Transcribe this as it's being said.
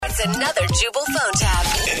another Jubal phone tab.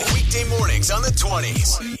 Weekday mornings on the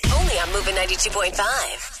 20s. Only on Moving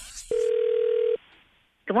 92.5.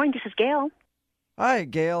 Good morning, this is Gail. Hi,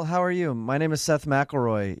 Gail. How are you? My name is Seth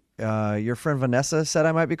McElroy. Your friend Vanessa said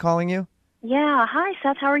I might be calling you? Yeah, hi,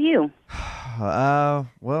 Seth. How are you?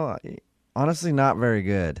 Well, honestly, not very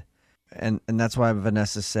good. And that's why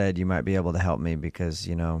Vanessa said you might be able to help me because,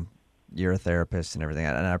 you know, you're a therapist and everything.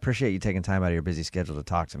 And I appreciate you taking time out of your busy schedule to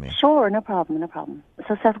talk to me. Sure, no problem.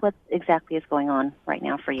 So, Seth, what exactly is going on right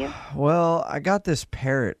now for you? Well, I got this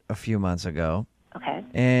parrot a few months ago. Okay.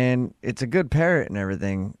 And it's a good parrot and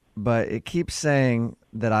everything, but it keeps saying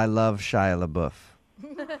that I love Shia LaBeouf.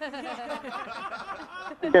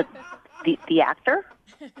 The actor?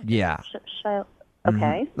 Yeah.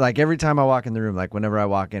 Okay. Like every time I walk in the room, like whenever I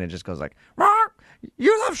walk in, it just goes like, "Mark,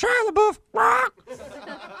 you love Shia LaBeouf, Mark."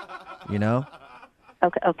 You know?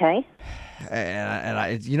 Okay. And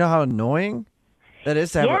I, you know how annoying that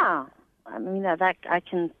is to have Yeah. I mean, that I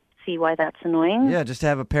can see why that's annoying. Yeah, just to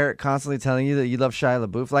have a parrot constantly telling you that you love Shia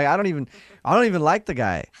LaBeouf. Like I don't even like the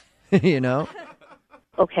guy, you know?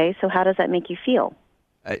 Okay, so how does that make you feel?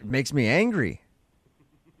 It makes me angry.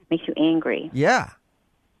 Makes you angry. Yeah.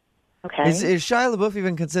 Okay. Is Shia LaBeouf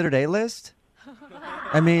even considered A-list?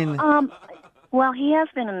 I mean... Well, he has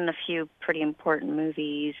been in a few pretty important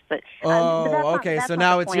movies, but... okay, so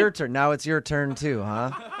now it's your turn. Now it's your turn too,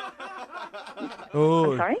 huh?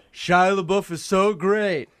 I'm sorry? Shia LaBeouf is so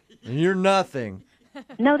great, and you're nothing.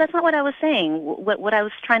 No, that's not what I was saying. What I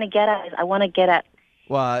was trying to get at is I want to get at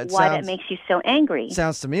why that makes you so angry.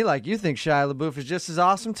 Sounds to me like you think Shia LaBeouf is just as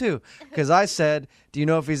awesome too. Because I said, do you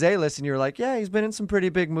know if he's A-list? And you were like, yeah, he's been in some pretty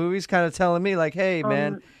big movies, kind of telling me like, hey,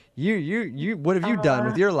 man, you, what have you done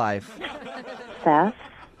with your life? Seth,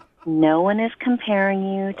 no one is comparing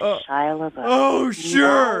you to Shia LaBeouf. Oh,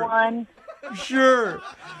 sure. No one. Sure.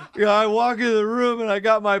 Yeah, I walk in the room and I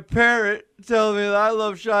got my parrot telling me that I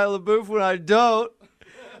love Shia LaBeouf when I don't.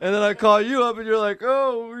 And then I call you up and you're like,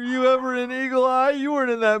 oh, were you ever in Eagle Eye? You weren't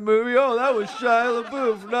in that movie. Oh, that was Shia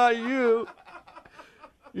LaBeouf, not you.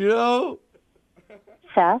 You know?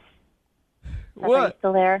 Seth? What? Are you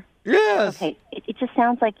still there? Yes. Okay, it just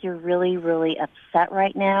sounds like you're really, really upset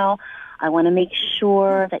right now. I want to make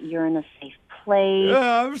sure that you're in a safe place.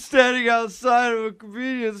 Yeah, I'm standing outside of a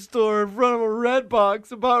convenience store in front of a red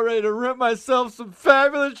box about ready to rent myself some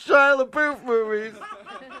fabulous Shia LaBeouf movies.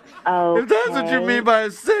 Okay. If that's what you mean by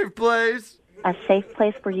a safe place. A safe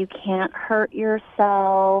place where you can't hurt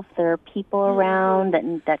yourself. There are people around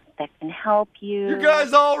that can help you. You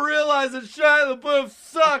guys all realize that Shia LaBeouf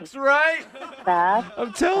sucks, right? Seth,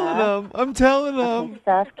 I'm telling them. Okay,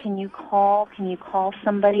 Seth, can you call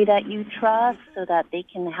somebody that you trust so that they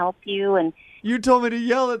can help you? And you told me to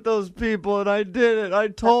yell at those people, and I did it. I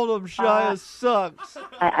told them Shia sucks.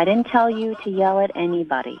 I didn't tell you to yell at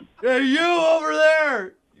anybody. Hey, you over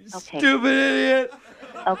there, you stupid idiot.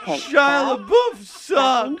 Okay. Shia LaBeouf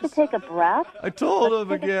sucks. You need to take a breath. I told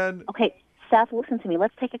him again. Okay, Seth, listen to me.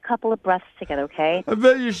 Let's take a couple of breaths together, okay? I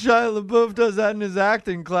bet you Shia LaBeouf does that in his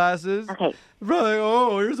acting classes. Okay.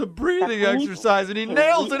 Probably, here's a breathing exercise, and he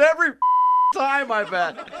nails it every time, I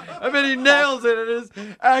bet. I bet he nails it, and his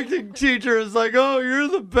acting teacher is like, oh, you're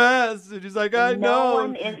the best. And he's like, I know. No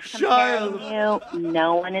one is comparing you.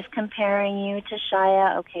 No one is comparing you to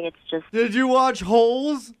Shia. Okay, it's just... Did you watch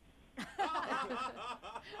Holes?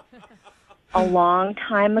 A long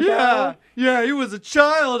time ago? Yeah, he was a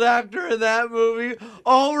child actor in that movie,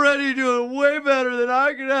 already doing way better than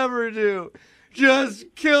I could ever do.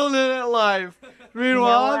 Just killing it at life.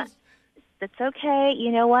 Meanwhile, It's okay.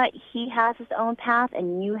 You know what? He has his own path,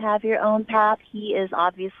 and you have your own path. He is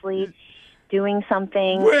obviously doing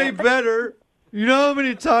something way better. You know how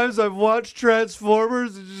many times I've watched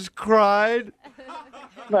Transformers and just cried?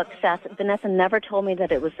 Look, Seth, Vanessa never told me that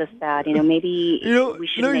it was this bad. You know, maybe we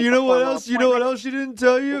should make you know a what formal else? You know what else she didn't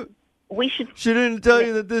tell you? She didn't tell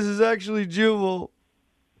you that this is actually Jubal.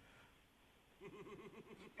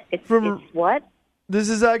 It's what? This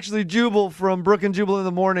is actually Jubal from Brooke and Jubal in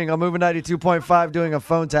the Morning. I'm moving 92.5 doing a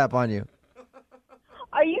phone tap on you.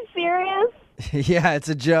 Are you serious? Yeah, it's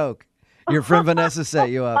a joke. Your friend Vanessa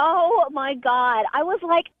set you up. Oh, my God. I was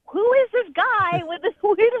like, who is this guy with this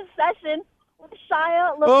weird obsession with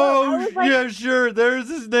Shia LaBeouf? Oh, yeah, sure. There's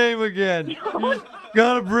his name again.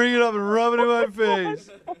 Gotta bring it up and rub it in my face.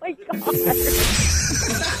 Oh, my God.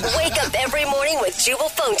 Wake up every morning with Jubal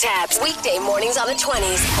phone tabs. Weekday mornings on the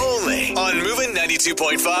 20s. Only on Moving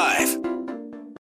 92.5.